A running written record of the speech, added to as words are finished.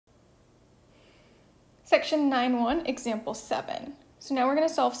Section 9.1, example 7. So now we're going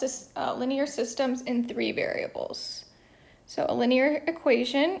to solve linear systems in 3 variables. So a linear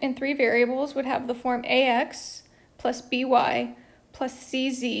equation in 3 variables would have the form ax plus by plus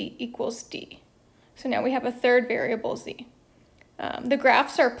cz equals d. So now we have a third variable, z. The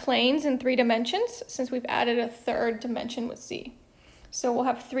graphs are planes in 3 dimensions since we've added a third dimension with z. So we'll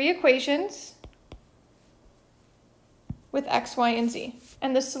have 3 equations with x, y, and z.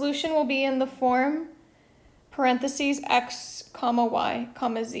 And the solution will be in the form parentheses x, comma, y,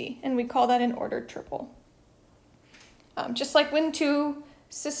 comma, z. And we call that an ordered triple. Just like when two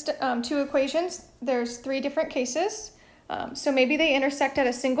equations, there's 3 different cases. So maybe they intersect at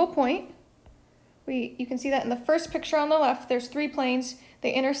a single point. You can see that in the first picture on the left, there's 3 planes.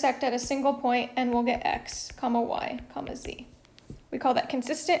 They intersect at a single point and we'll get x, comma, y, comma, z. We call that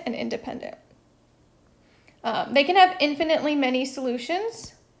consistent and independent. They can have infinitely many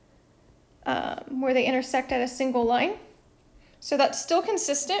solutions where they intersect at a single line. So that's still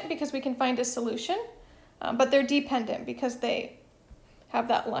consistent because we can find a solution, but they're dependent because they have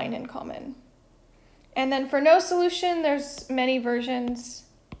that line in common. And then for no solution, there's many versions.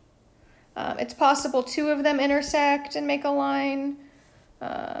 It's possible 2 of them intersect and make a line,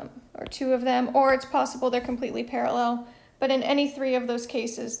 or 2 of them, or it's possible they're completely parallel. But in any 3 of those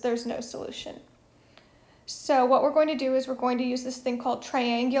cases, there's no solution. So what we're going to do is we're going to use this thing called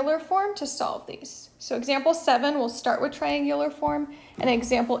triangular form to solve these. So example 7, we'll start with triangular form, and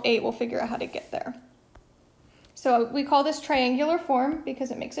example 8, we'll figure out how to get there. So we call this triangular form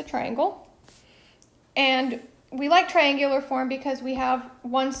because it makes a triangle. And we like triangular form because we have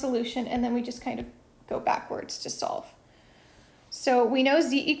one solution and then we just kind of go backwards to solve. So we know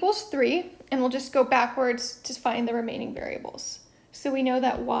z equals 3, and we'll just go backwards to find the remaining variables. So we know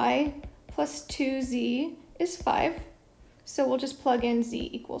that y plus 2z is 5, so we'll just plug in z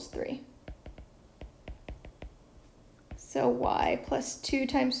equals 3. So y plus 2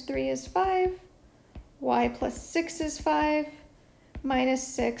 times 3 is 5, y plus 6 is 5, minus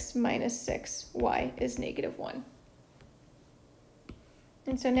 6 minus 6, y is -1.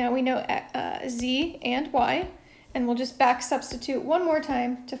 And so now we know z and y, and we'll just back substitute one more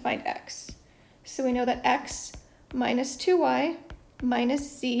time to find x. So we know that x minus 2y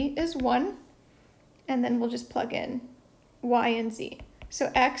minus z is 1, and then we'll just plug in y and z.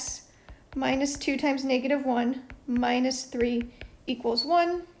 So x minus 2 times -1 minus 3 equals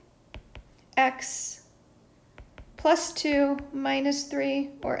 1, x plus 2 minus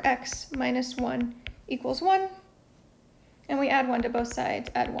 3, or x minus 1 equals 1, and we add 1 to both sides,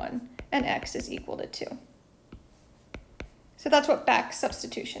 add 1, and x is equal to 2. So that's what back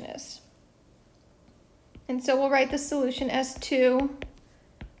substitution is. And so we'll write the solution as 2,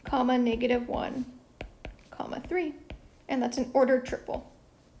 comma, -1, comma, 3, and that's an ordered triple.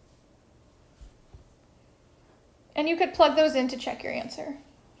 And you could plug those in to check your answer.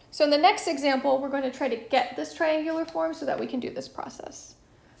 So in the next example, we're going to try to get this triangular form so that we can do this process.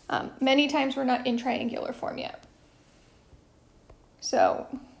 Many times we're not in triangular form yet. So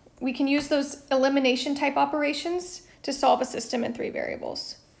we can use those elimination type operations to solve a system in 3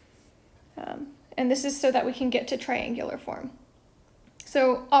 variables. And this is so that we can get to triangular form.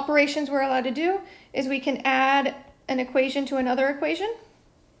 So operations we're allowed to do is we can add an equation to another equation.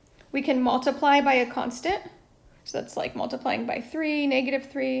 We can multiply by a constant. So that's like multiplying by 3,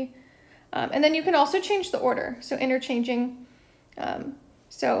 -3. And then you can also change the order. So interchanging.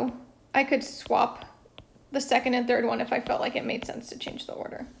 So I could swap the second and third one if I felt like it made sense to change the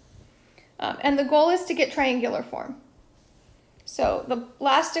order. And the goal is to get triangular form. So the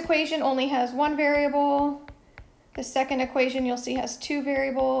last equation only has 1 variable. The second equation you'll see has 2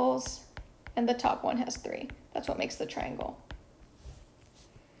 variables. And the top one has 3. That's what makes the triangle.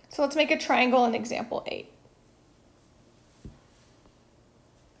 So let's make a triangle in example 8.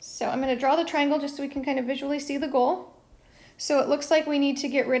 So I'm going to draw the triangle just so we can kind of visually see the goal. So it looks like we need to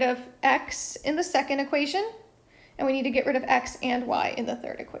get rid of x in the second equation, and we need to get rid of x and y in the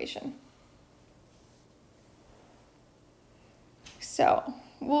third equation. So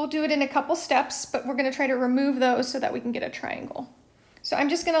we'll do it in a couple steps, but we're going to try to remove those so that we can get a triangle. So I'm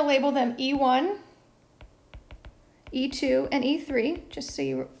just going to label them E1, E2, and E3, just so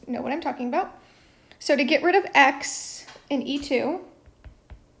you know what I'm talking about. So to get rid of x in E2,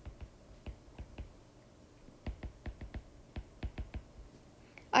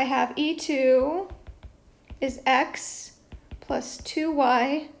 I have E2 is x plus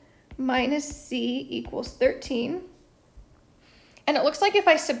 2y minus z equals 13. And it looks like if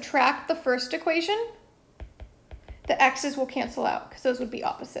I subtract the first equation, the x's will cancel out because those would be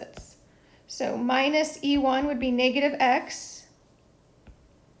opposites. So minus E1 would be -x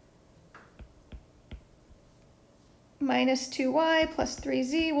minus 2y plus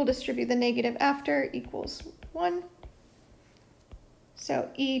 3z, we'll distribute the negative after, equals 1. So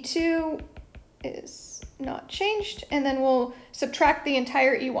E2 is not changed, and then we'll subtract the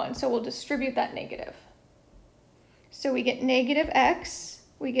entire E1, so we'll distribute that negative. So we get negative x,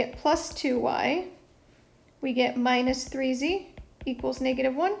 we get plus 2y, we get minus 3z equals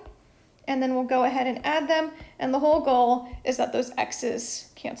negative 1, and then we'll go ahead and add them, and the whole goal is that those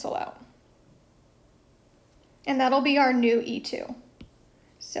x's cancel out. And that'll be our new E2.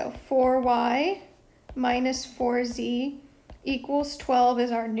 So 4y minus 4z equals 12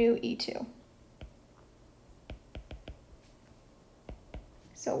 is our new E2.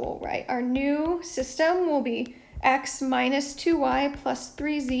 So we'll write our new system will be x minus 2y plus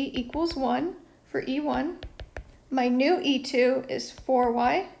 3z equals 1 for E1. My new E2 is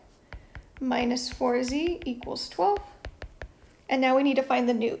 4y minus 4z equals 12. And now we need to find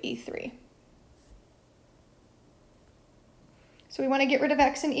the new E3. So we want to get rid of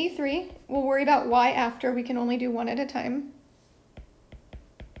x in E3. We'll worry about y after. We can only do one at a time.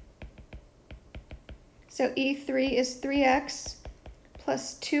 So E3 is 3x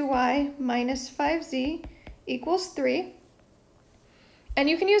plus 2y minus 5z equals 3. And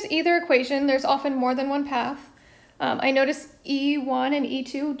you can use either equation. There's often more than one path. I notice E1 and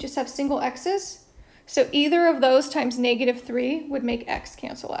E2 just have single x's. So either of those times negative 3 would make x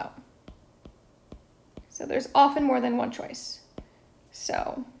cancel out. So there's often more than one choice.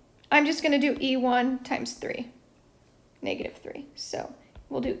 So I'm just going to do E1 times 3, negative 3. So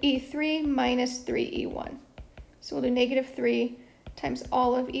we'll do E3 minus 3E1. So we'll do negative 3 times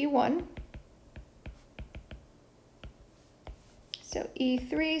all of E1. So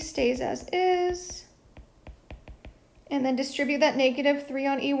E3 stays as is. And then distribute that negative 3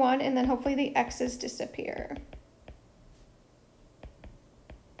 on E1, and then hopefully the x's disappear.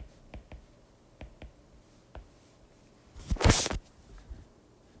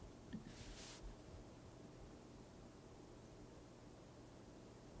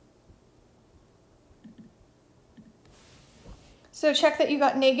 So check that you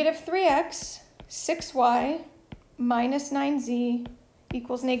got negative 3x, 6y, minus 9z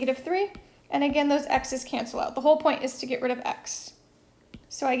equals negative 3. And again, those x's cancel out. The whole point is to get rid of x.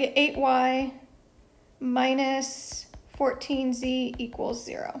 So I get 8y minus 14z equals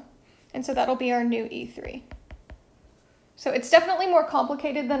 0. And so that'll be our new E3. So it's definitely more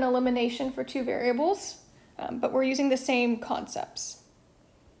complicated than elimination for two variables, but we're using the same concepts.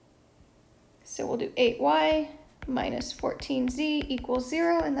 So we'll do 8y minus 14z equals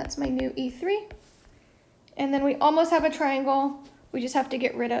 0, and that's my new E3. And then we almost have a triangle. We just have to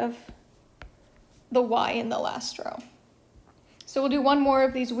get rid of the y in the last row. So we'll do one more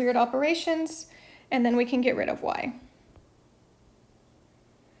of these weird operations, and then we can get rid of y.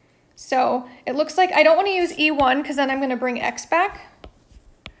 So it looks like I don't want to use E1 because then I'm going to bring x back.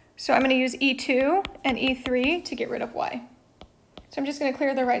 So I'm going to use E2 and E3 to get rid of y. So I'm just going to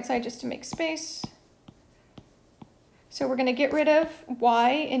clear the right side just to make space. So we're going to get rid of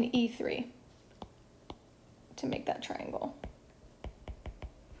y in E3 to make that triangle.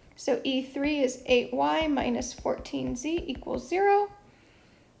 So E3 is 8y minus 14z equals 0.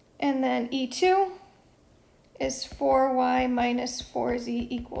 And then E2 is 4y minus 4z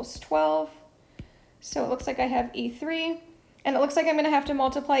equals 12. So it looks like I have E3. And it looks like I'm going to have to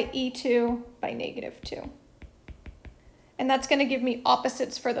multiply E2 by negative 2. And that's going to give me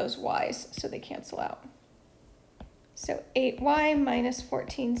opposites for those y's, so they cancel out. So 8y minus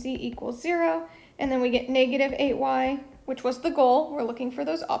 14z equals 0, and then we get negative 8y, which was the goal. We're looking for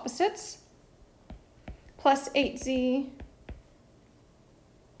those opposites, plus 8z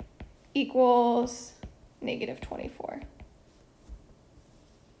equals negative 24.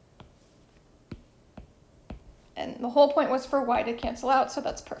 And the whole point was for y to cancel out, so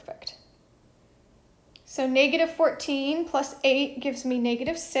that's perfect. So negative 14 plus 8 gives me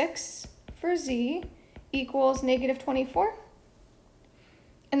negative 6 for z equals negative 24.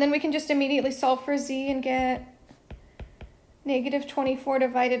 And then we can just immediately solve for z and get negative 24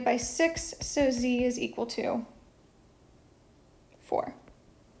 divided by 6, so z is equal to 4.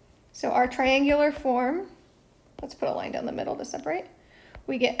 So our triangular form, let's put a line down the middle to separate.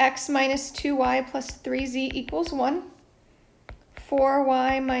 We get x minus 2y plus 3z equals 1,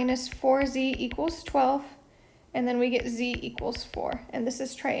 4y minus 4z equals 12, and then we get z equals 4, and this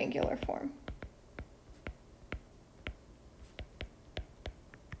is triangular form.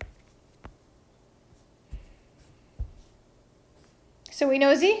 So we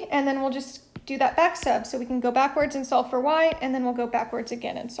know z, and then we'll just do that back sub. So we can go backwards and solve for y, and then we'll go backwards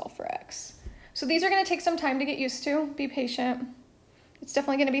again and solve for x. So these are going to take some time to get used to. Be patient. It's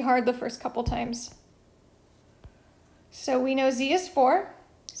definitely going to be hard the first couple times. So we know z is 4,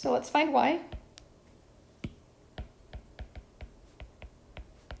 so let's find y.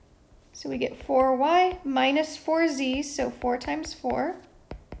 So we get 4y minus 4z, so 4 times 4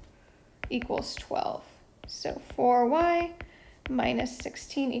 equals 12. So 4y minus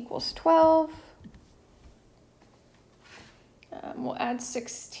 16 equals 12. We'll add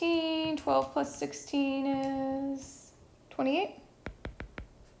 16. 12 plus 16 is 28.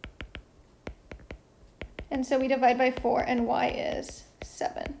 And so we divide by 4, and y is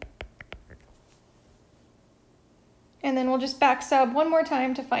 7. And then we'll just back sub one more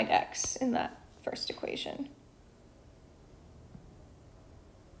time to find x in that first equation.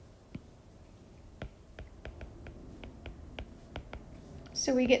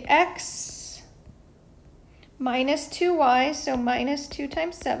 So we get x minus 2y, so minus 2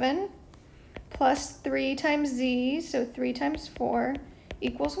 times 7, plus 3 times z, so 3 times 4,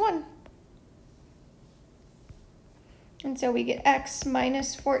 equals 1. And so we get x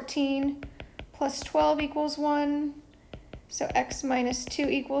minus 14 plus 12 equals 1. So x minus 2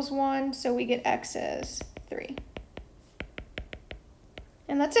 equals 1, so we get x is 3.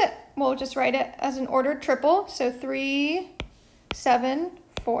 And that's it. We'll just write it as an ordered triple. So 3, 7,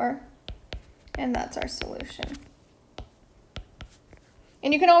 4, and that's our solution.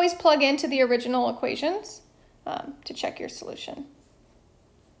 And you can always plug into the original equations to check your solution.